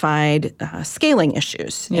identified scaling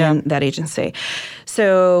issues in that agency.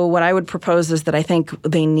 So what I would propose is that I think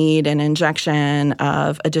they need an injection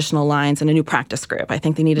of additional lines and a new practice group. I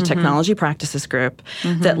think they need a technology practices group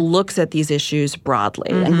that looks at these issues broadly.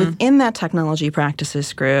 And within that technology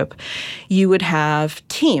practices group, you would have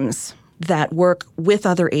teams that work with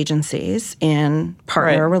other agencies in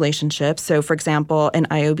partner relationships. So, for example, an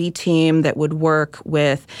IOB team that would work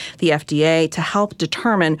with the FDA to help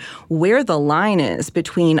determine where the line is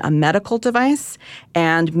between a medical device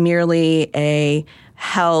and merely a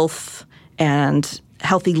health and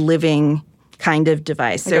healthy living kind of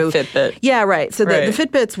device. Like a Fitbit. Yeah, right. So the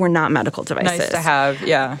Fitbits were not medical devices. Nice to have,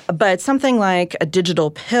 But something like a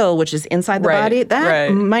digital pill, which is inside the body,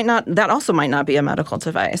 that also might not be a medical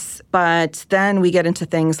device. But then we get into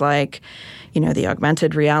things like, the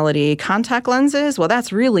augmented reality contact lenses. Well,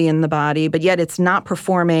 that's really in the body, but yet it's not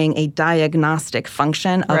performing a diagnostic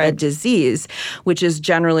function of a disease, which is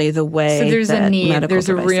generally the way so there's that a need. medical There's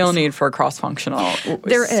devices. a real need for a cross-functional,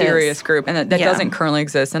 serious group, and that doesn't currently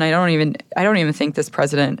exist. And I don't even think this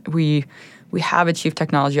president we have a chief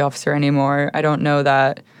technology officer anymore. I don't know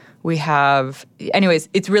that we have. Anyways,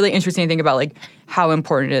 it's really interesting to think about like how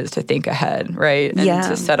important it is to think ahead, right, and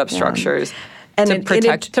to set up structures. And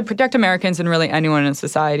to protect Americans and really anyone in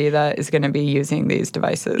society that is going to be using these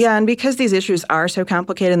devices. Yeah, and because these issues are so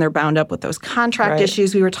complicated and they're bound up with those contract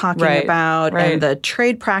issues we were talking about and the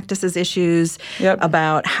trade practices issues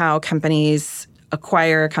about how companies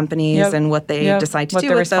acquire companies and what they decide to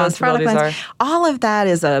do with those product lines. All of that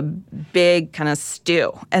is a big kind of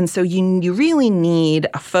stew. And so you really need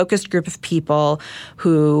a focused group of people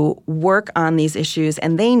who work on these issues,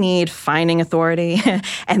 and they need finding authority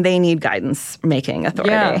and they need guidance-making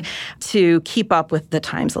authority to keep up with the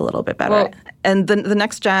times a little bit better. Well, and the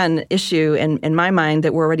next gen issue, in my mind,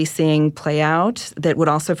 that we're already seeing play out that would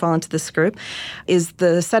also fall into this group is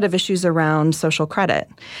the set of issues around social credit.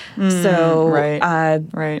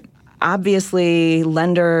 Right. Obviously,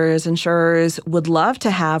 lenders, insurers would love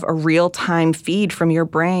to have a real-time feed from your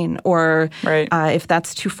brain, or if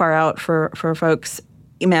that's too far out for folks,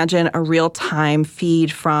 imagine a real-time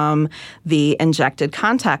feed from the injected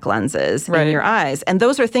contact lenses in your eyes. And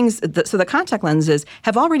those are things, so the contact lenses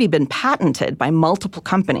have already been patented by multiple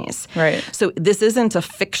companies. Right. So this isn't a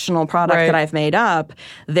fictional product that I've made up.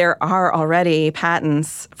 There are already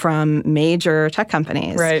patents from major tech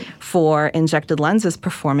companies for injected lenses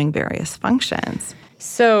performing various functions.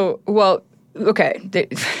 So, okay.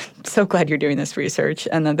 So glad you're doing this research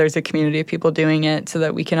and that there's a community of people doing it so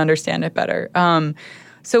that we can understand it better.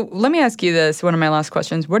 So let me ask you this, one of my last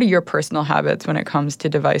questions. What are your personal habits when it comes to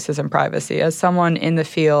devices and privacy? As someone in the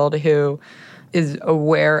field who is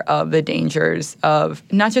aware of the dangers of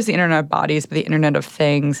not just the Internet of Bodies, but the Internet of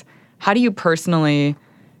Things, how do you personally,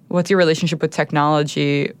 what's your relationship with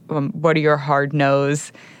technology? What are your hard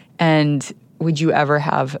no's? And would you ever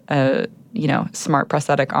have a, smart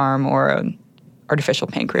prosthetic arm or an artificial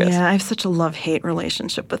pancreas? Yeah, I have such a love-hate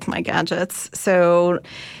relationship with my gadgets. So,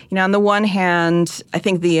 on the one hand, I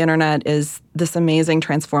think the internet is this amazing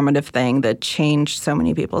transformative thing that changed so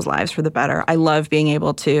many people's lives for the better. I love being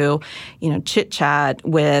able to, chit-chat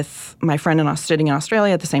with my friend sitting in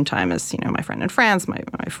Australia at the same time as, my friend in France, my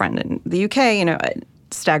friend in the UK,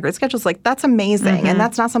 staggered schedules. Like, that's amazing. Mm-hmm. And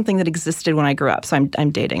that's not something that existed when I grew up. So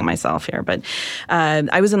I'm dating myself here. But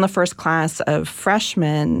I was in the first class of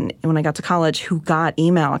freshmen when I got to college who got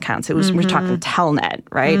email accounts. It was, we're talking Telnet,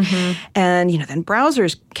 right? Mm-hmm. And, then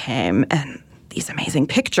browsers came and these amazing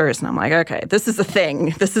pictures. And I'm like, okay, this is a thing.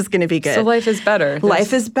 This is going to be good. So life is better.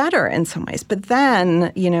 Life is better in some ways. But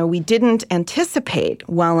then, we didn't anticipate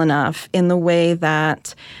well enough in the way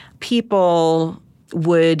that people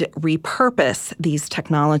would repurpose these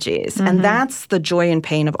technologies. Mm-hmm. And that's the joy and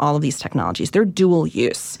pain of all of these technologies. They're dual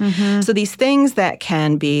use. Mm-hmm. So these things that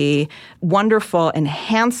can be wonderful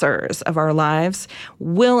enhancers of our lives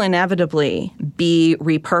will inevitably be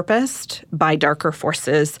repurposed by darker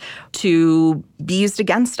forces to be used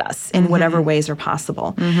against us in whatever ways are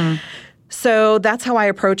possible. Mm-hmm. So that's how I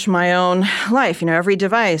approach my own life. Every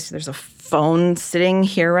device, there's a phone sitting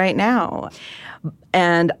here right now.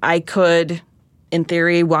 And I could, in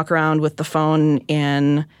theory, walk around with the phone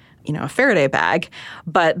in, a Faraday bag,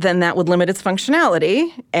 but then that would limit its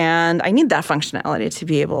functionality, and I need that functionality to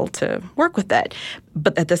be able to work with it.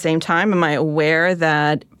 But at the same time, am I aware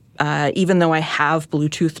that even though I have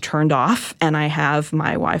Bluetooth turned off and I have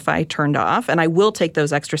my Wi-Fi turned off, and I will take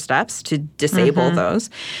those extra steps to disable those,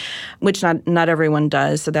 which not everyone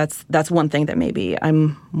does. So that's one thing that maybe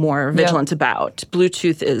I'm more vigilant about.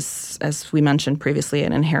 Bluetooth is, as we mentioned previously,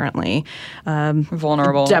 an inherently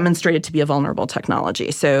vulnerable, demonstrated to be a vulnerable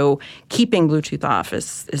technology. So keeping Bluetooth off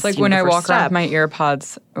is like when I walk around with my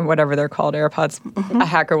AirPods, or whatever they're called, AirPods, a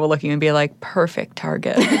hacker will look at you and be like, perfect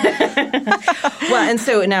target. Well, and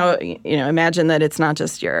so now, imagine that it's not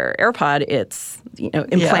just your AirPod, it's,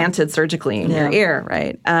 implanted surgically in your ear,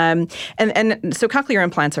 right? And so cochlear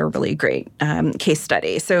implants are a really great case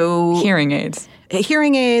study. So hearing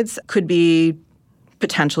aids could be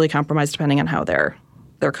potentially compromised depending on how they're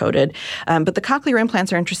coded. But the cochlear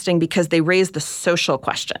implants are interesting because they raise the social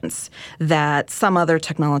questions that some other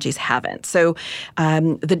technologies haven't. So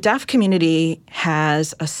the deaf community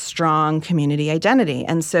has a strong community identity.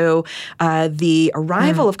 And so the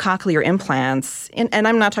arrival of cochlear implants, and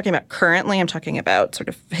I'm not talking about currently, I'm talking about sort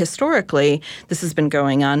of historically, this has been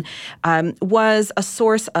going on, was a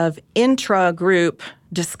source of intra-group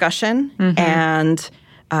discussion and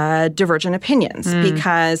divergent opinions,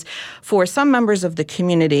 because for some members of the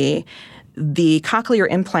community, the cochlear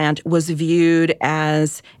implant was viewed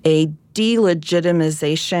as a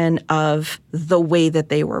delegitimization of the way that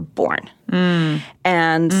they were born.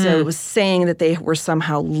 And so it was saying that they were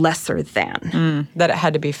somehow lesser than. That it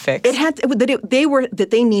had to be fixed. That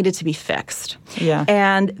they needed to be fixed. Yeah.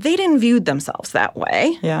 And they didn't view themselves that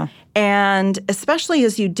way. Yeah. And especially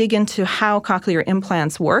as you dig into how cochlear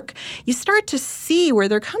implants work, you start to see where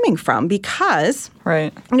they're coming from because,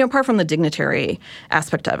 right. Apart from the dignitary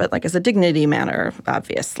aspect of it, like as a dignity matter,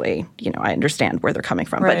 obviously, I understand where they're coming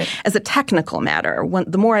from. Right. But as a technical matter,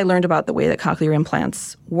 the more I learned about the way that cochlear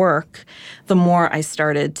implants work, the more I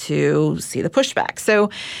started to see the pushback. So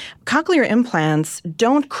cochlear implants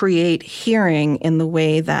don't create hearing in the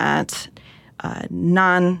way that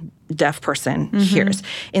non-deaf person hears.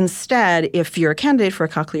 Instead, if you're a candidate for a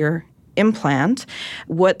cochlear implant,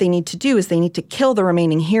 what they need to do is they need to kill the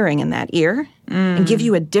remaining hearing in that ear and give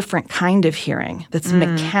you a different kind of hearing that's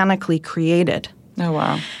mechanically created. Oh,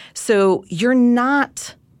 wow. So you're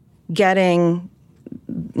not getting,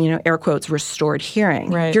 air quotes, restored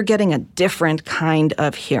hearing. Right. You're getting a different kind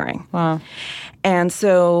of hearing. Wow. And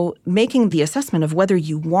so making the assessment of whether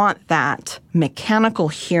you want that mechanical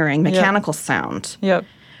hearing, mechanical sound, Yep.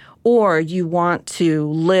 or you want to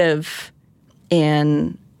live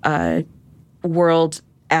in a world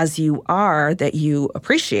as you are that you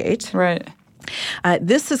appreciate. Right.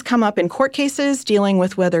 This has come up in court cases dealing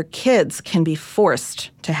with whether kids can be forced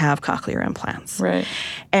to have cochlear implants. Right.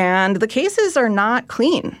 And the cases are not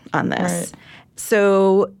clean on this. Right.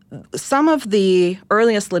 So some of the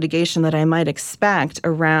earliest litigation that I might expect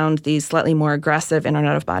around these slightly more aggressive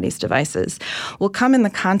Internet of Bodies devices will come in the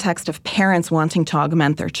context of parents wanting to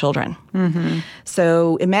augment their children.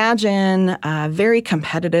 So imagine a very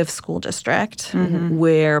competitive school district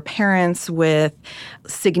where parents with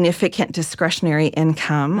significant discretionary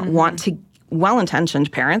income want to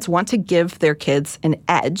well-intentioned parents want to give their kids an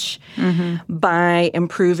edge by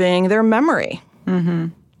improving their memory.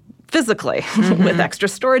 Physically, with extra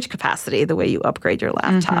storage capacity, the way you upgrade your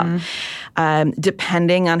laptop.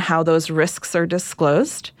 Depending on how those risks are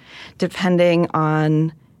disclosed, depending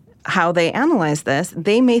on how they analyze this,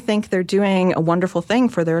 they may think they're doing a wonderful thing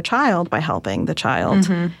for their child by helping the child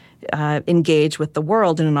engage with the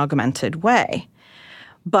world in an augmented way.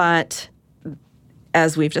 But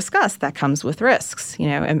as we've discussed, that comes with risks.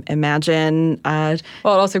 Imagine. Well, it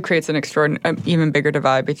also creates an even bigger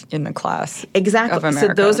divide in the class. Exactly. Of America.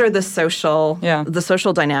 So those are the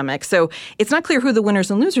social dynamics. So it's not clear who the winners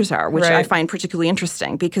and losers are, which I find particularly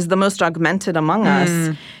interesting because the most augmented among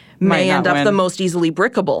us may end up the most easily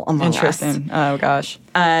brickable among us. Interesting. Oh gosh.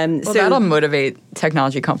 So that'll motivate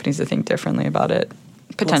technology companies to think differently about it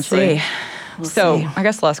potentially. We'll see. I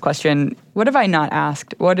guess last question. What have I not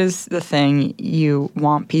asked? What is the thing you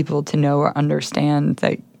want people to know or understand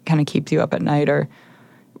that kind of keeps you up at night? Or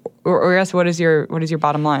I guess what is your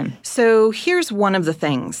bottom line? So here's one of the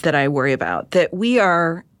things that I worry about, that we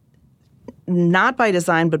are not by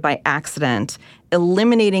design but by accident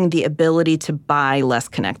eliminating the ability to buy less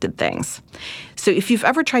connected things. So if you've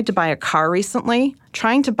ever tried to buy a car recently,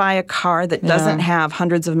 trying to buy a car that doesn't have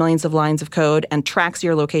hundreds of millions of lines of code and tracks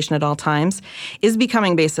your location at all times is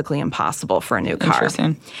becoming basically impossible for a new car.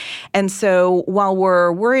 Interesting. And so while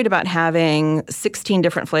we're worried about having 16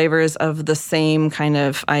 different flavors of the same kind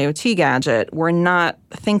of IoT gadget, we're not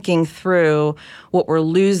thinking through what we're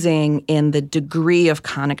losing in the degree of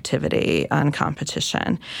connectivity and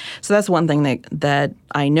competition. So that's one thing that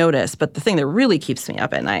I notice. But the thing that really keeps me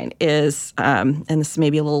up at night is, and this may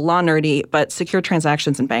be a little law nerdy, but secure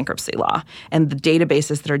transactions in bankruptcy law and the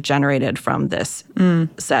databases that are generated from this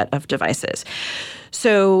set of devices.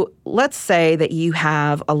 So let's say that you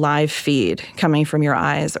have a live feed coming from your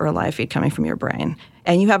eyes or a live feed coming from your brain,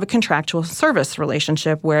 and you have a contractual service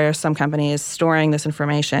relationship where some company is storing this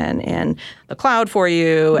information in the cloud for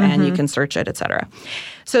you and you can search it, et cetera.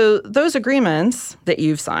 So those agreements that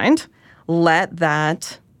you've signed let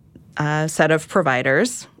that set of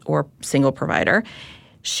providers or single provider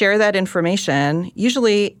share that information,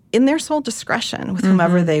 usually in their sole discretion with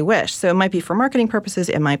whomever they wish. So it might be for marketing purposes,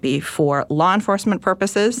 it might be for law enforcement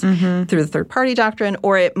purposes through the third-party doctrine,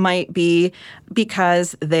 or it might be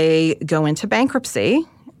because they go into bankruptcy.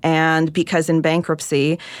 And because in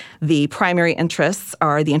bankruptcy, the primary interests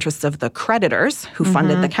are the interests of the creditors who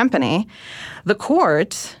funded the company, the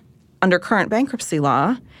court, under current bankruptcy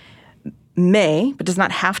law, may, but does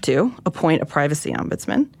not have to, appoint a privacy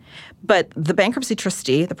ombudsman. But the bankruptcy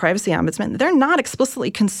trustee, the privacy ombudsman, they're not explicitly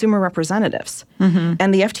consumer representatives.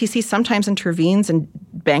 And the FTC sometimes intervenes in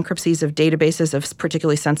bankruptcies of databases of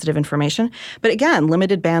particularly sensitive information. But again,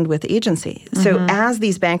 limited bandwidth agency. So as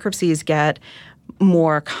these bankruptcies get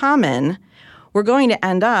more common, we're going to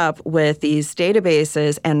end up with these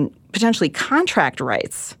databases and potentially contract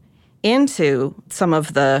rights into some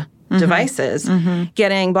of the devices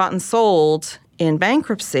getting bought and sold in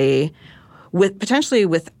bankruptcy with potentially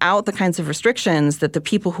without the kinds of restrictions that the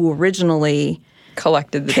people who originally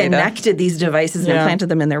collected the connected these devices and implanted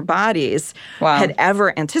them in their bodies had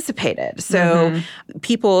ever anticipated. So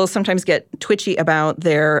people sometimes get twitchy about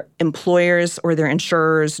their employers or their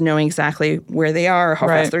insurers knowing exactly where they are, how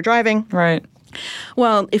fast they're driving. Right.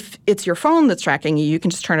 Well, if it's your phone that's tracking you, you can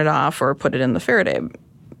just turn it off or put it in the Faraday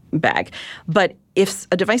bag. But if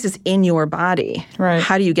a device is in your body,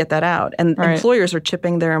 how do you get that out? And employers are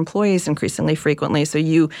chipping their employees increasingly frequently. So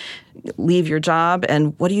you leave your job,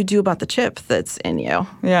 and what do you do about the chip that's in you?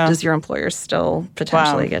 Yeah. Does your employer still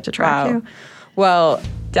potentially get to track you? Well,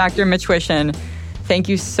 Dr. Matwyshyn, thank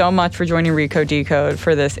you so much for joining Recode Decode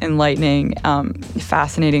for this enlightening,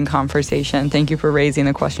 fascinating conversation. Thank you for raising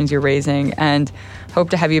the questions you're raising, and hope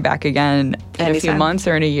to have you back again in a few months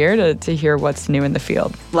or in a year to hear what's new in the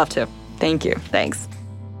field. Love to. Thank you. Thanks.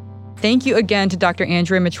 Thank you again to Dr.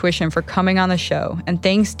 Andrea Matwyshyn for coming on the show, and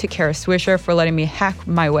thanks to Kara Swisher for letting me hack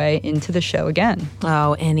my way into the show again.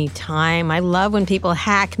 Oh, anytime. I love when people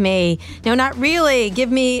hack me. No, not really.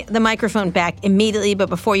 Give me the microphone back immediately, but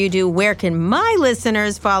before you do, where can my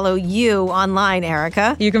listeners follow you online,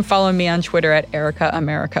 Erica? You can follow me on Twitter at Erica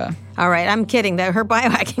America. All right, I'm kidding. Her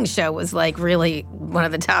biohacking show was like really one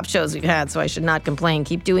of the top shows we've had, so I should not complain.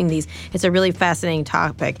 Keep doing these. It's a really fascinating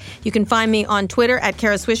topic. You can find me on Twitter at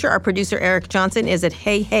Kara Swisher. Our producer, Eric Johnson, is at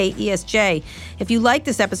HeyHeyESJ. If you liked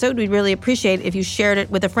this episode, we'd really appreciate it if you shared it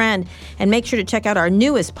with a friend. And make sure to check out our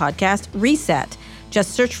newest podcast, Reset.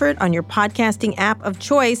 Just search for it on your podcasting app of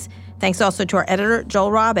choice. Thanks also to our editor, Joel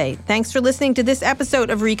Rabe. Thanks for listening to this episode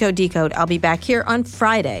of Recode Decode. I'll be back here on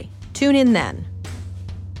Friday. Tune in then.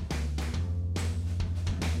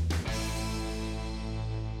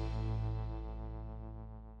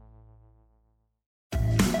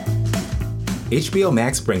 HBO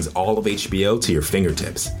Max brings all of HBO to your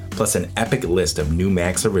fingertips, plus an epic list of new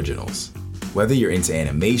Max originals. Whether you're into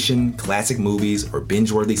animation, classic movies, or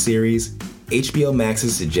binge-worthy series, HBO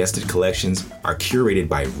Max's suggested collections are curated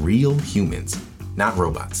by real humans, not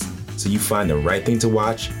robots, so you find the right thing to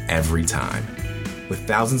watch every time. With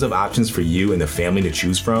thousands of options for you and the family to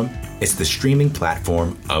choose from, it's the streaming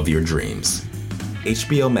platform of your dreams.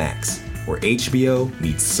 HBO Max, where HBO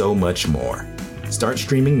meets so much more. Start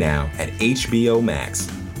streaming now at hbomax.com.